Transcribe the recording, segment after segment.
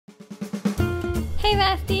Hey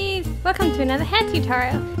besties! Welcome to another hair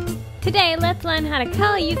tutorial. Today let's learn how to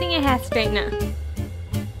curl using a hair straightener.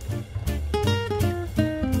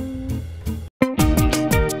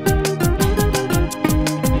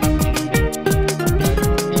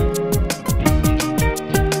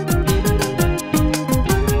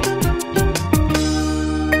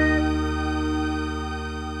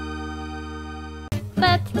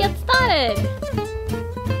 Let's get started!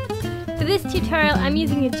 For this tutorial I'm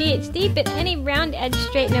using a GHD, but any round edge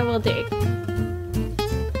straightener will do.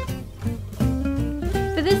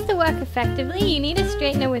 For this to work effectively, you need a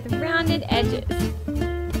straightener with rounded edges.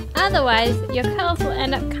 Otherwise, your curls will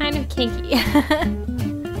end up kind of kinky.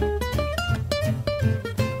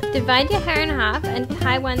 Divide your hair in half and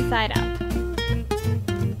tie one side up.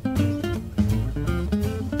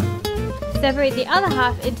 Separate the other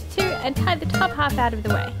half into two and tie the top half out of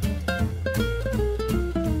the way.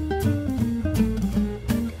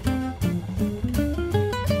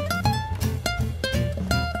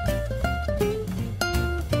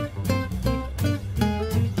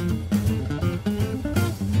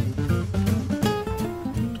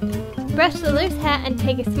 Brush the loose hair and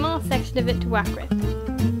take a small section of it to work with.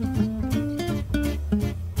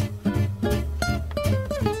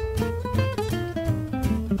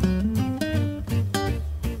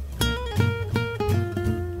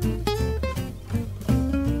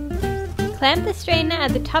 Clamp the straightener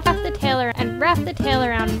at the top of the tail and wrap the tail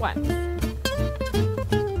around once.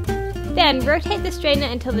 Then rotate the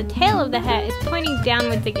straightener until the tail of the hair is pointing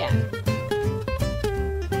downwards again.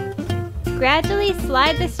 Gradually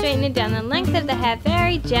slide the straightener down the length of the hair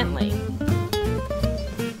very gently.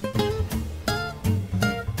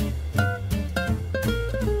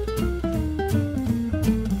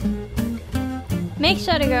 Make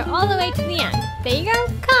sure to go all the way to the end. There you go,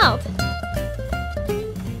 curled!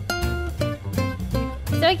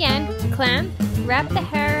 So again, clamp, wrap the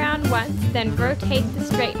hair around once, then rotate the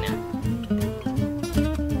straightener.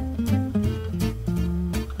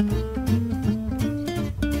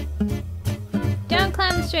 Don't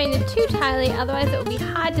clamp the straightener too tightly, otherwise it will be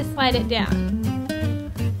hard to slide it down.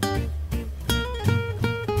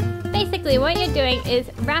 Basically what you're doing is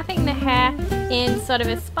wrapping the hair in sort of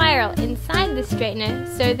a spiral inside the straightener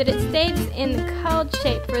so that it stays in the curled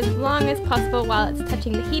shape for as long as possible while it's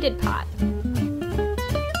touching the heated part.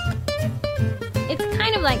 It's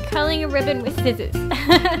kind of like curling a ribbon with scissors.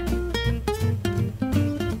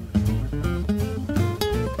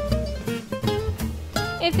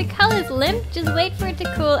 If the curl is limp, just wait for it to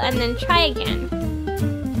cool and then try again.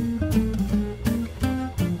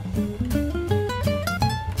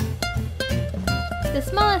 The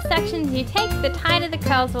smaller sections you take, the tighter the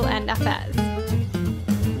curls will end up as.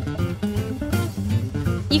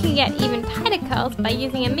 You can get even tighter curls by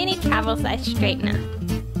using a mini travel size straightener.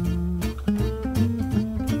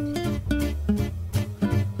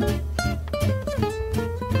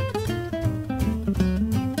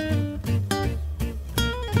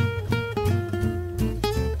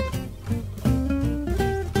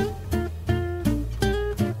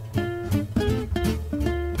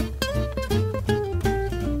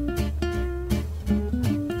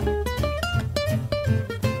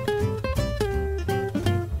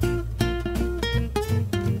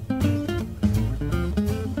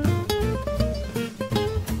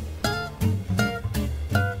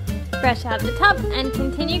 Brush out the top and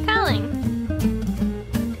continue curling.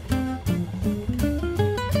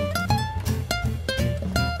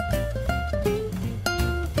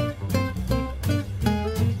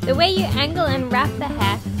 The way you angle and wrap the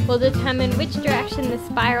hair will determine which direction the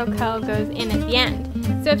spiral curl goes in at the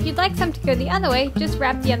end. So if you'd like some to go the other way, just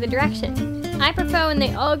wrap the other direction. I prefer when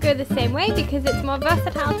they all go the same way because it's more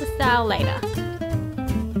versatile to style later.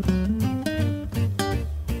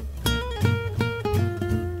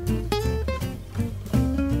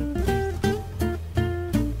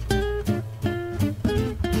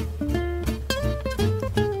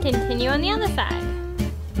 Continue on the other side.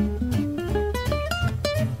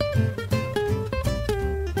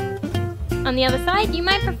 On the other side, you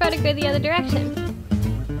might prefer to go the other direction.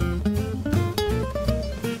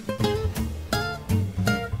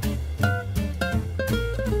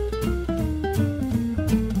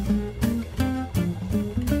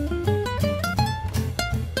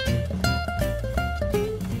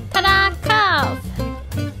 Ta-da! Curls!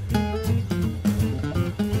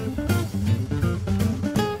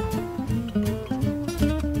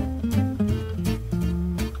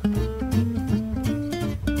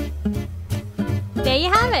 There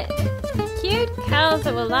you have it! Cute curls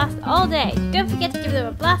that will last all day. Don't forget to give them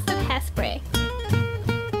a blast of hairspray.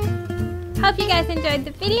 Hope you guys enjoyed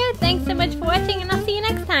the video. Thanks so much for watching and I'll see you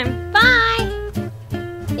next time. Bye!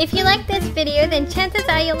 If you like this video, then chances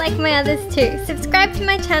are you'll like my others too. Subscribe to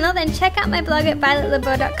my channel, then check out my blog at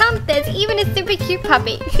violetlebeaux.com. There's even a super cute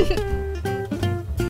puppy.